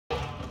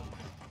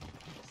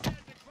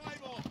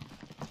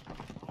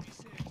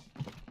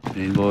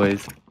In,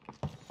 boys.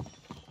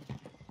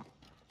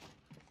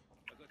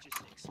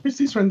 Who's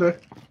this render?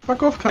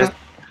 Fuck off, cunt.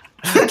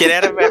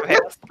 Get out of our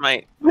house,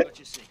 mate.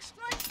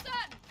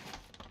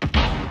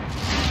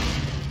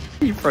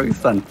 He broke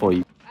stun for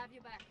you.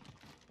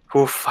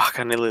 Oh fuck,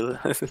 I nearly.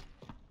 I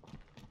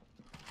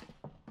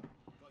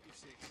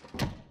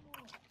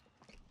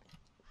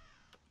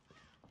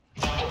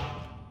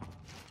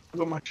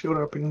got my shield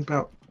up in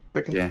about a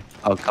second. Yeah,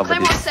 I'll cover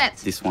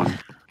this one.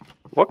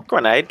 What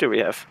grenade do we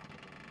have?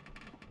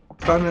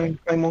 Stun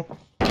and claymore.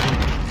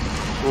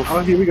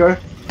 Oh, here we go.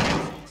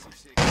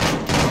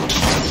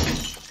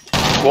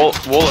 Wall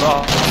it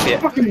off. Yeah.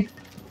 Fucking...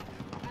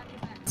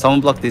 Someone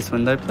block this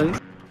window, please.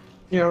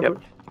 Yeah, Yep.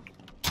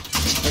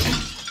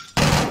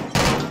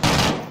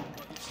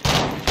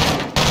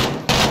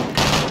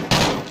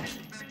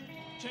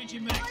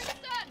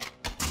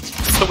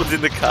 Someone's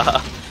in the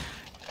car.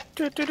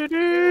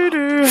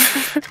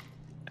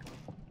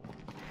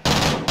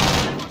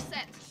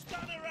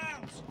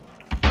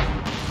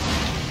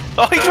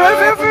 Oh, he drove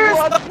out first!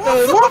 What the fuck?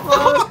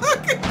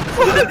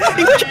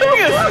 He's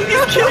killing us!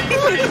 He's killing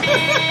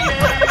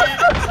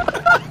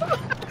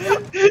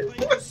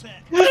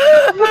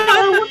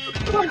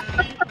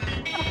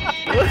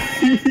What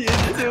are you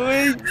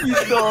doing, you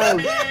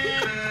dog?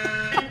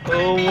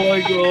 Oh my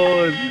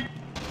god.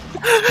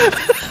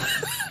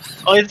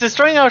 Oh, it's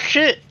destroying our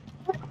shit!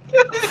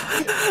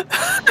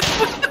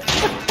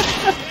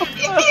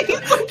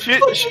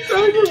 Shoot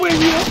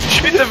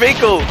the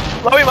vehicle!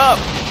 Blow him up!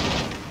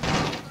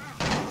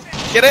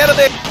 Get out of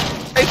there!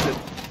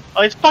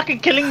 Oh, it's fucking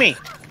killing me!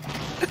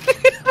 I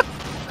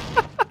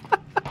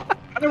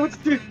don't know what to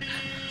do.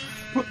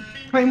 Put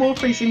claymore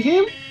facing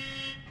him?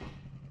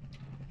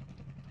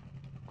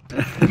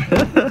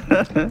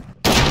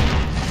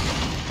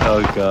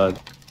 Oh god.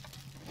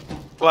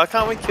 Why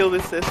can't we kill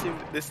this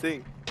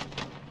thing?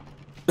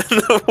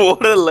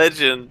 What a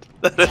legend!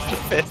 That is the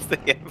best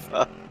thing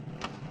ever.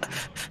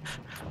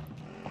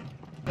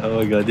 Oh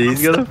my god,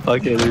 he's gonna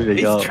fuck everything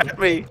He's up. trapped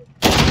me.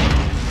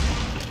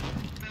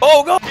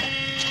 Oh god!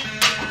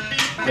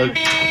 Look,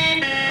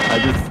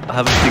 I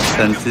have a sixth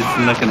sense, it's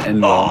not gonna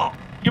end well.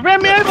 You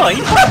ran me over!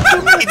 You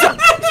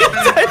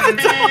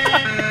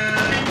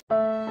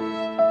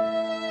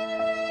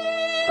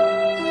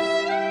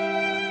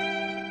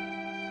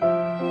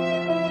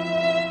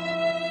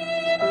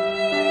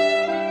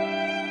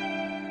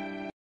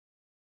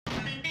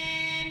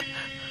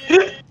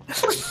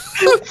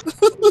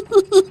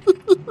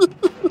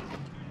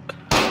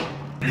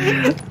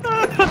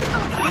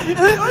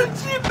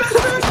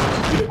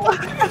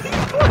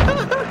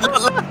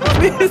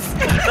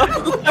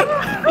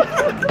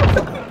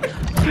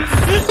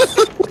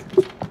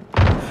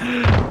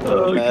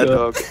Oh mad god.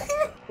 dog.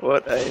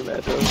 What a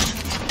mad dog.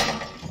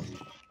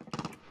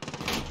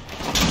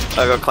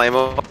 I got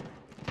Claymore.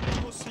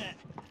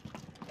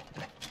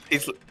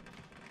 He's...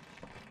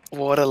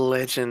 What a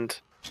legend.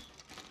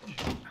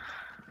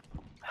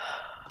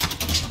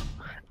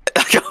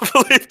 I can't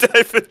believe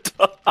David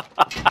died.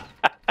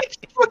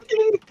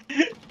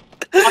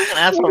 fucking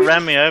asshole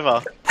ran me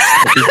over.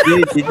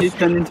 Did you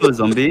turn into a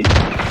zombie?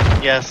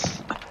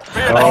 Yes.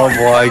 Oh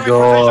my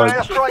god.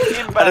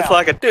 And it's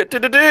like a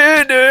do-do-do-do-do,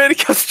 and he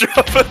comes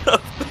dropping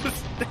up the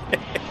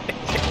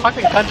stairs.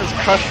 Fucking cunt just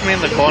crushed me in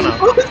the corner.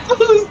 Oh,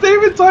 this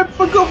David type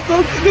fuck off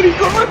dog, and then he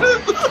got rid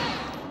of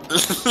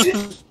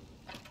it.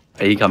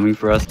 Are you coming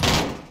for us,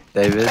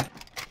 David?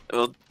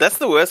 Well, that's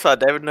the worst part.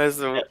 David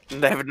knows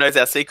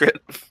our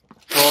secret.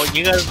 Well,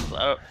 you guys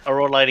are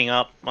all lighting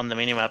up on the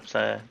minimap,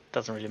 so it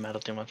doesn't really matter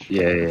too much.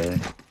 Yeah, yeah.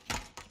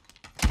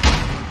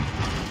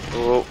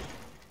 Oh,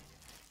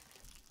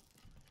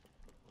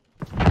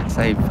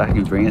 Say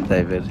fucking bring it,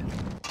 David.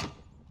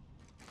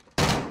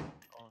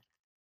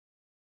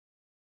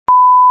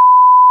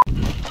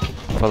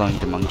 Following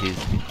the monkeys.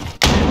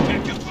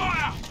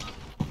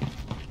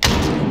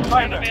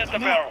 Enemy at the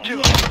barrel.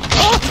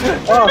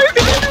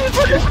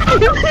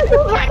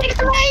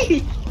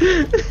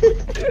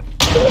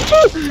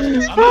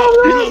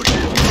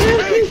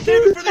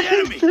 Save it for the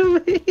enemy.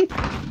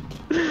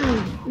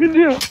 Good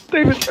deal,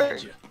 David.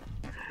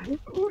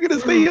 We're gonna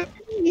see you.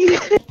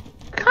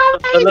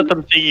 Don't let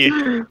them see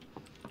you.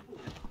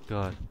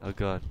 God, oh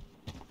god.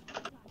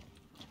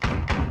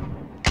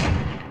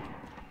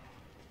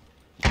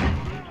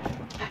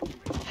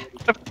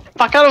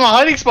 Fuck out of my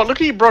hiding spot, look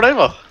who you brought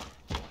over.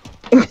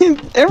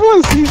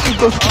 Everyone sees you.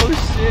 Oh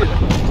shit.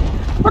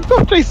 Fuck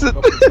off, Jason.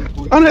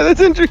 Oh no,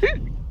 that's Andrew.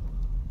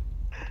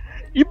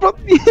 You brought.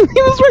 He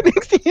was right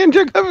next to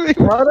Andrew. Cover me.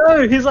 Oh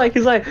no, he's like,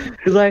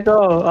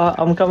 oh,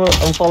 I'm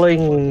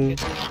following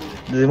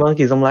the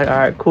monkeys. I'm like,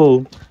 alright,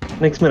 cool.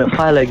 Next minute,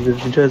 Pylegs has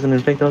been chosen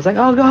infected. I was like,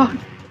 oh god.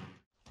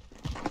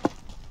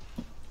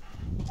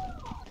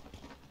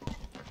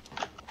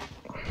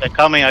 They're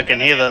coming, I can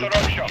hear them.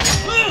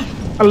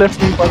 I left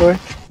him, by the way.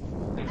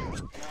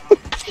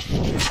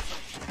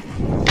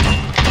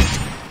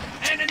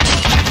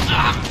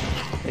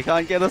 They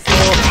can't get us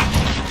all.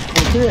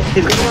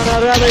 He's gonna run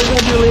out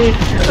eventually.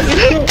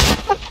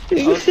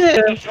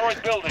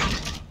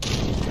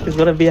 He's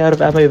gonna be out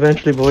of ammo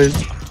eventually, boys.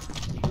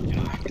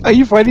 Are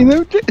you fighting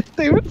them,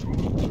 David?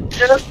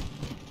 Yes.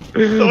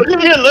 Don't leave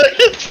me alone.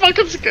 It's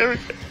fucking scary.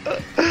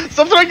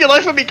 Stop throwing your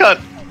life at me,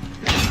 cunt.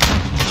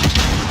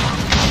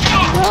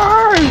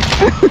 No!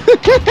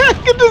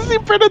 I can just see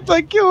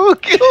Predator kill.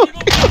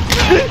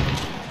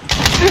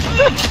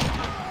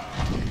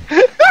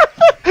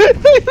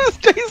 It was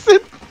Jason.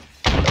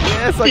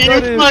 Yes, I You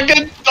got him.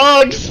 fucking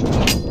dogs.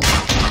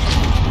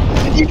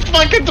 You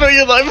fucking throw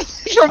your life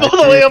from I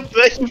all the way did. up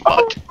there. You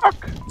fuck.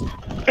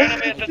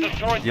 Enemy at the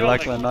destroyed You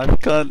like my building. knife,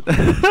 cunt?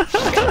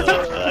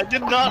 I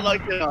did not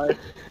like your knife.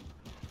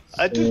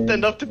 I just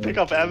stand up to pick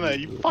up ammo.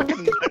 You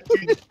fucking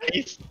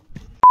piece.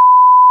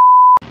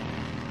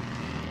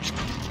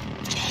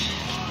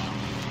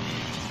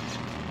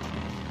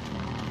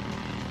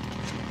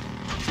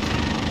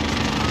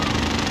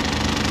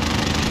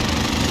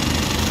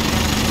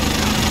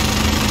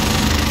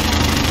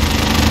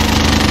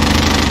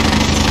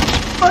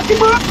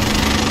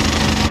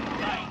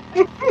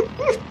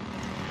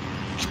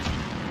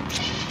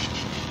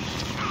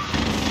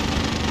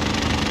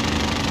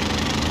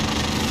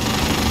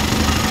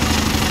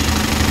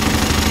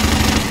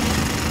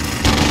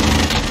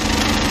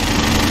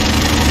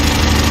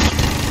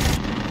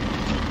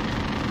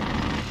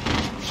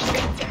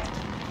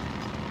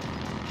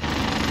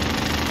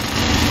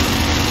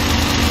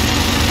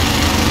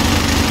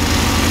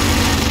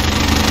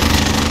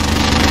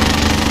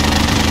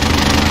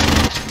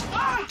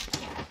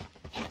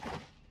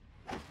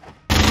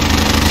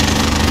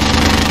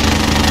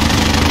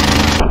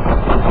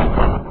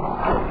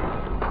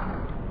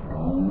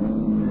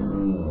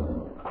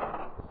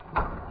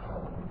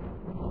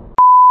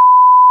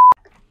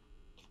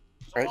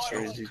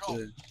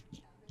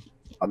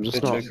 I'm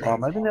just not. Oh,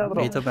 maybe now that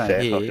Are you I'm talking about fat,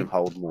 I here? can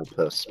hold more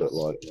piss, but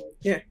like,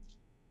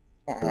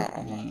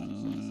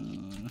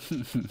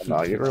 no,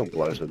 I get real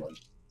bloated.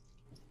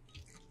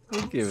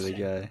 We'll give it a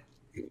go.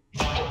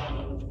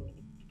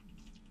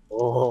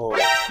 Oh,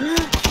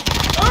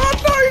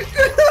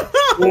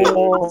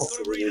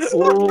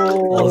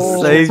 I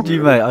saved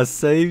you, mate. I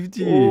saved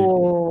you.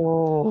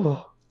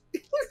 Oh.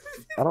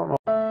 I don't know.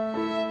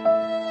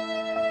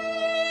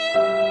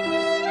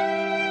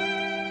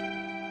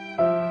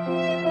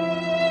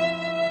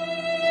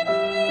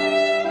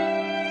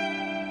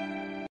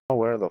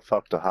 Where the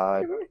fuck to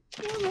hide?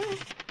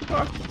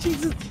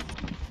 Jesus.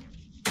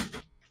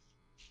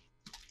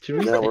 Should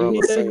we Now we're on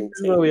the stay same here?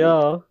 team. Where we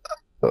are?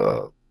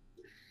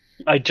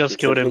 I just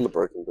killed In him. the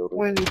broken building.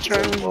 When you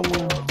turn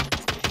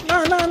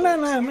Target.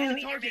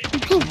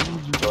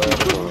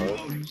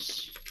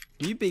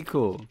 You be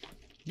cool.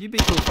 You be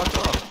cool.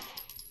 Fuck off.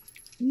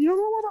 You're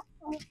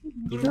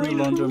in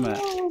the laundromat.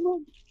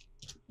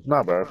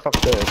 No, bro, fuck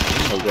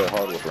that. I'll go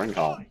hide with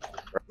Ringhole.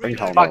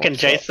 Ringhole. Fucking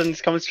Jason's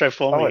coming straight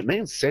for Oh, me. wait, me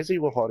and Sezzy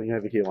were hiding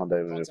over here one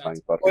day when we were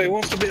playing fucking. Wait, he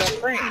wants to be our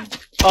friend.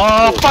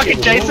 Oh,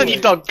 fucking Jason, you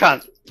dog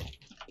cunt.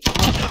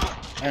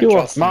 You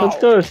off.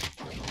 Let's go.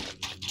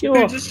 You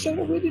Dude, off. just shut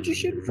up. Where did you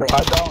shoot from?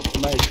 I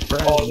don't make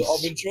friends. Oh,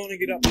 I've been trying to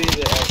get up there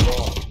that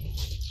outside.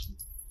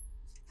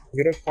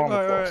 Get a farm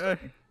across.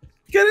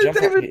 Get it, Jump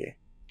up David. here.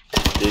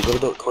 Yeah, you gotta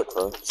do it quick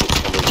though.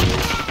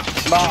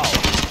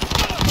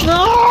 600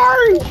 No!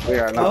 We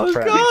are not Oh,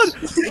 friends. God.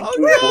 Oh,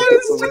 God.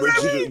 It's too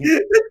heavy.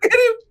 Get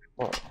him!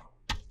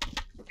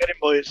 Get him,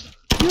 boys.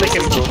 Take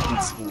him. It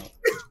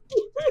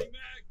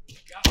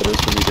is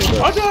when you do this.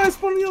 Oh no, I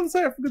spawned on the other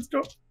side. I forgot to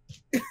stop.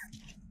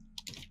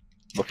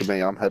 Look at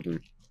me, I'm hidden.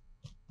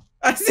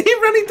 I see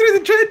him running through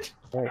the trench.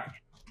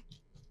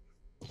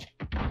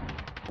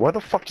 Why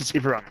the fuck is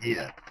everyone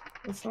here?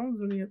 Oh, someone's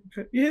running at the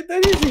trench. Yeah,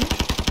 that is him.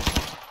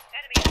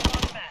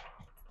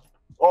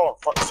 Oh,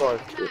 fuck, sorry.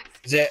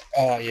 Is that,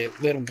 oh yeah,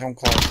 let him come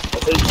close. I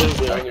think he's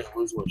going to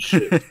lose my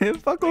shit.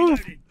 Fuck off.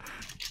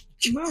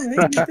 No,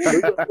 man, he's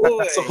dead.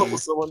 Boy,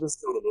 someone just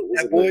killed him. It That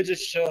wasn't boy me.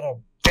 just shot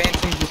him.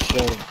 Fancy just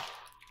shot him.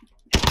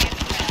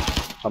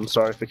 I'm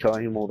sorry for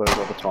killing him all those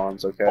other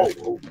times, okay?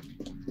 Oh,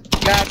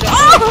 Nah, just Oh,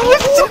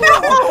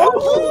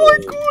 my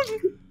God.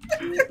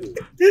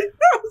 that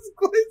was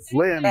close.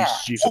 Liam,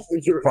 Ah, you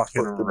you're a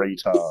fucking fucking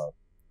retard.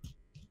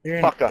 you're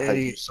an Fuck, I hate you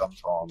idiot.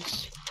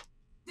 sometimes.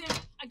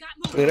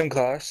 Let him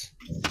close.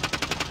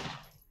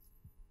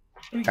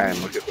 And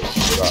look at this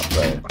shit up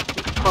there.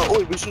 Oh,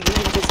 wait, we should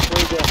really just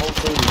play that whole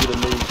thing and get a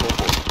mean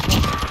couple.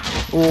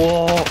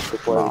 Whoa. To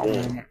play No. the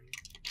game.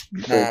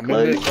 Nah,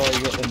 remember that guy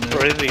you got the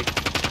Where is he?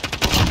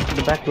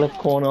 The back left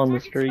corner on the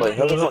street. Wait,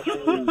 how the fuck do you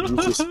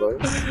use your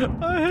space?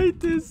 I hate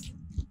this.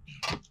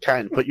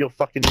 Kane, put your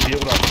fucking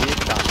shield up here,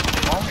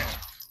 Kane.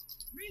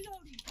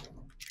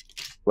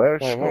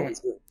 Where's Wait, Sean? wait,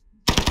 wait.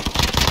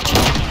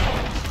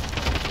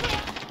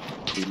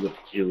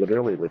 You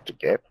literally left a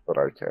gap, but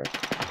okay.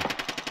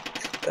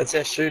 That's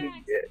our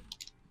shooting. Yeah.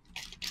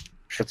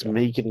 It's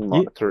me getting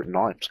my through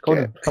knifed Come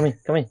gap. in, come in,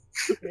 come in.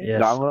 Yes.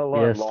 No, I'm gonna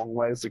lie yes. long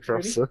ways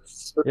across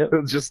this. Yep.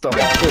 Just a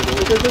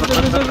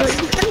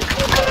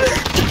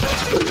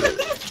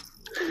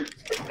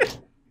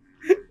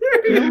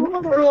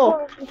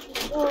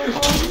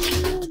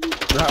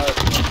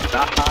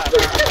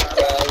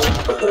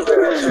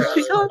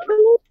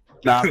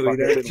Nah, fuck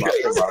it.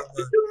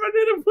 You're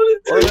running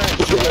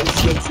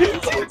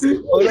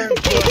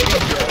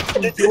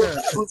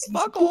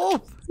Fuck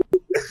off!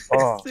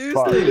 Oh,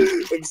 Seriously.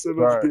 fuck.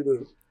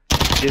 Bro,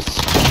 just,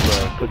 bro,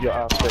 put your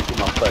ass back in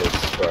my face,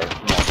 bro.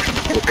 Come on.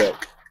 Put it back.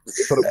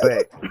 Put it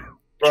back.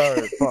 Bro,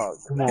 fuck.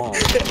 Come on.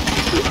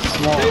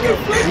 Come on.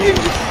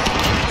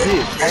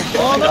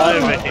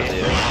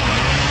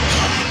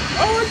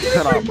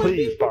 Can I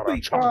please, brother?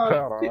 Chop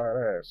out on that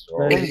ass.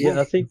 No,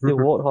 yeah, I think the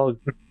warthog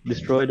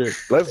destroyed it.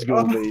 Let's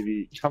go,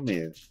 baby. Come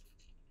here.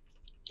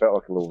 Felt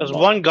like a little. There's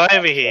one guy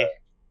over here.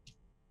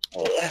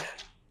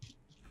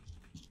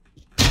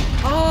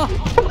 Oh!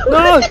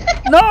 No!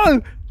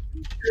 No!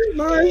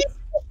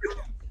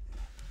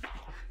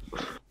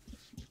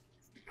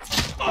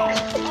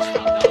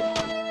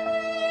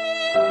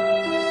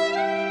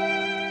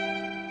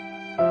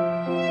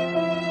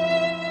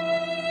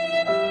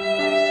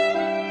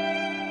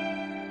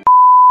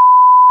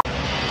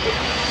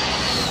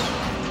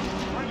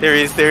 There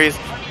he is, there he is.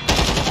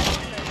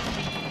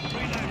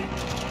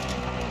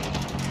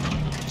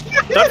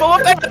 Don't fall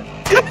off there!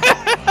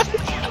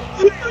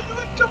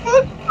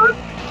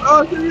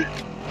 Oh, dude.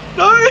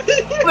 No!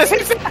 There's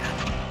heaps there.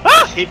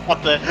 Keep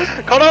up there.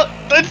 Connor,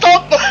 don't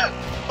stop!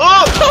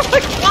 Oh my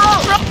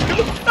god!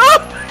 Oh!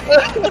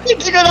 You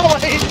go that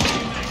way!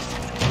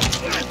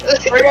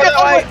 Bring it that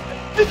way!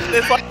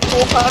 There's like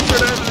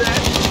 400 over there.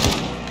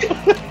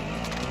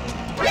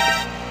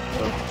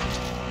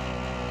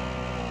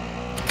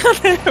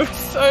 There are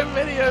so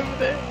many over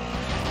there.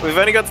 We've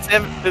only got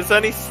 7. There's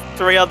only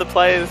 3 other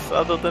players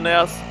other than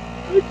us.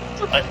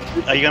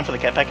 Are you going for the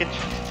care package?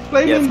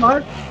 Blame Yes. him,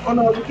 Mark. Oh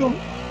no, we don't.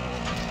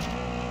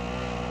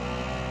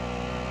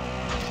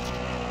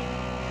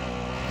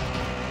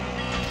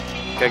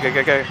 Go, go,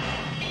 go, go.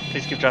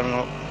 Please keep driving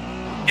up.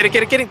 Get it,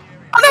 get it, get him!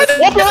 Oh no!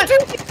 What the?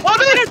 I'm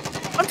dead!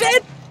 I'm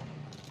dead!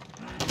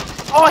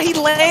 Oh, he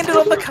landed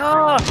on the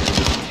car!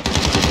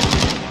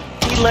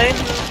 He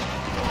landed.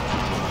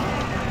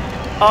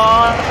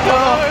 Oh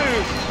no!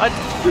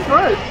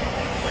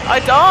 I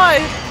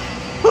died!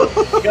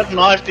 We got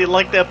knifed in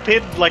like their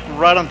pit, like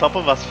right on top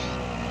of us.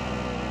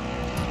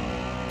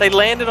 They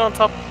landed on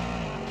top.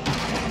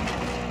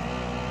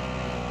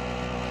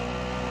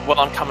 Well,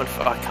 I'm coming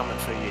for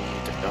you, you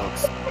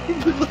dogs.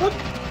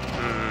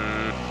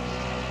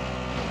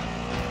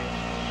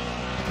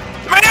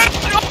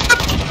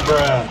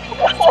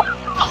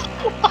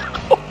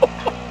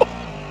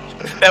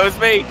 That was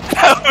me.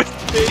 That was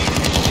me.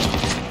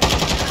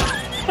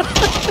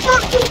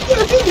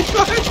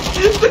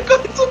 The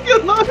guy took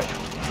your knife!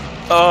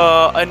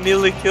 Oh, I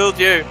nearly killed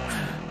you.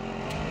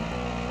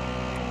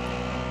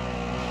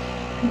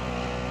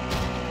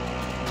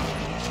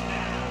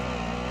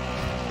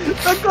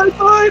 That guy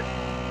died!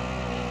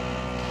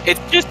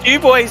 It's just you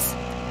boys.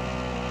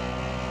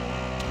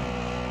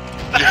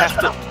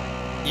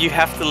 You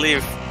have to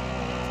live.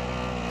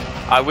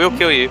 I will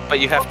kill you, but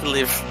you have to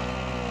live.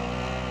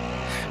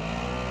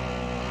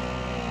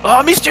 Oh,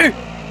 I missed you.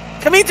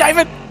 Come here,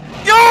 David.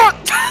 Yo!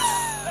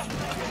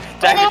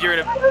 David, you're in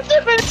a...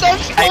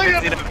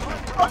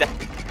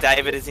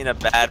 David is in a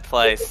bad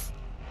place.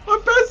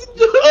 I'm passing.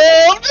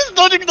 Oh, I'm just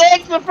dodging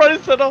knives in the front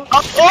and center.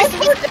 Oh,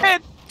 Jason's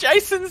dead.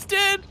 Jason's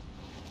dead.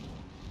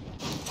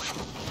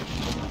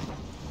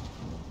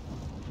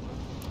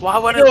 Why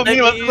wouldn't Oh, it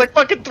me, let it's me like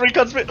fucking 3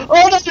 guns.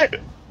 Oh, that's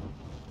it.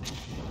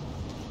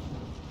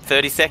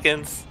 30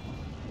 seconds.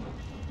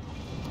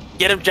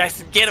 Get him,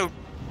 Jason. Get him.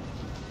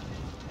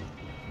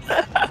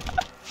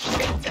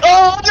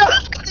 Oh no!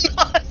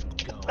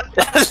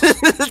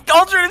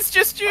 Goldrin, it's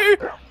just you.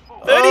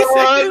 30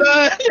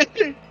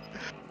 seconds.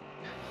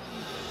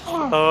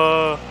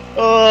 No.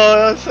 Oh,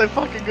 that's so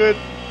fucking good.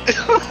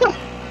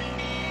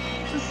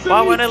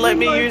 Why won't it let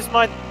me use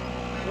my...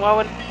 Why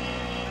won't...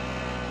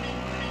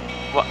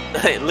 What?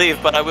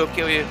 Leave, but I will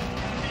kill you.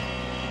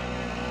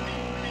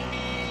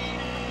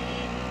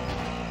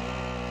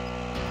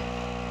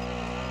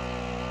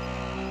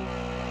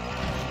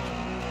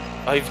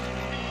 Oh,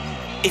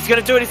 he's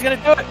gonna do it, he's gonna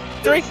do it!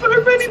 3, So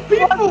many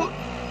people!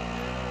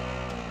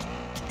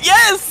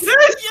 Yes!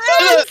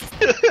 Yes!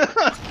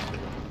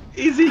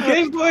 Easy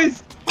game,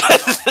 boys!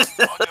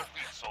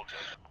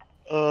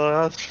 Oh,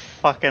 that's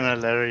fucking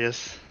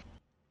hilarious.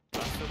 Oh,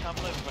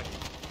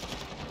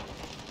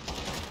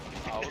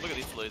 look at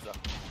this loser.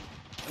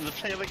 And the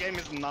play of the game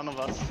is none of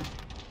us.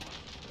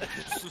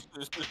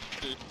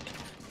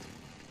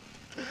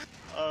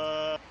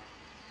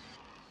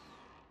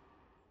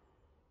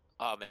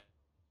 Oh man.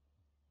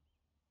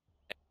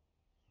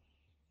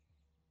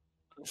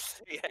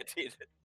 Yeah, I did.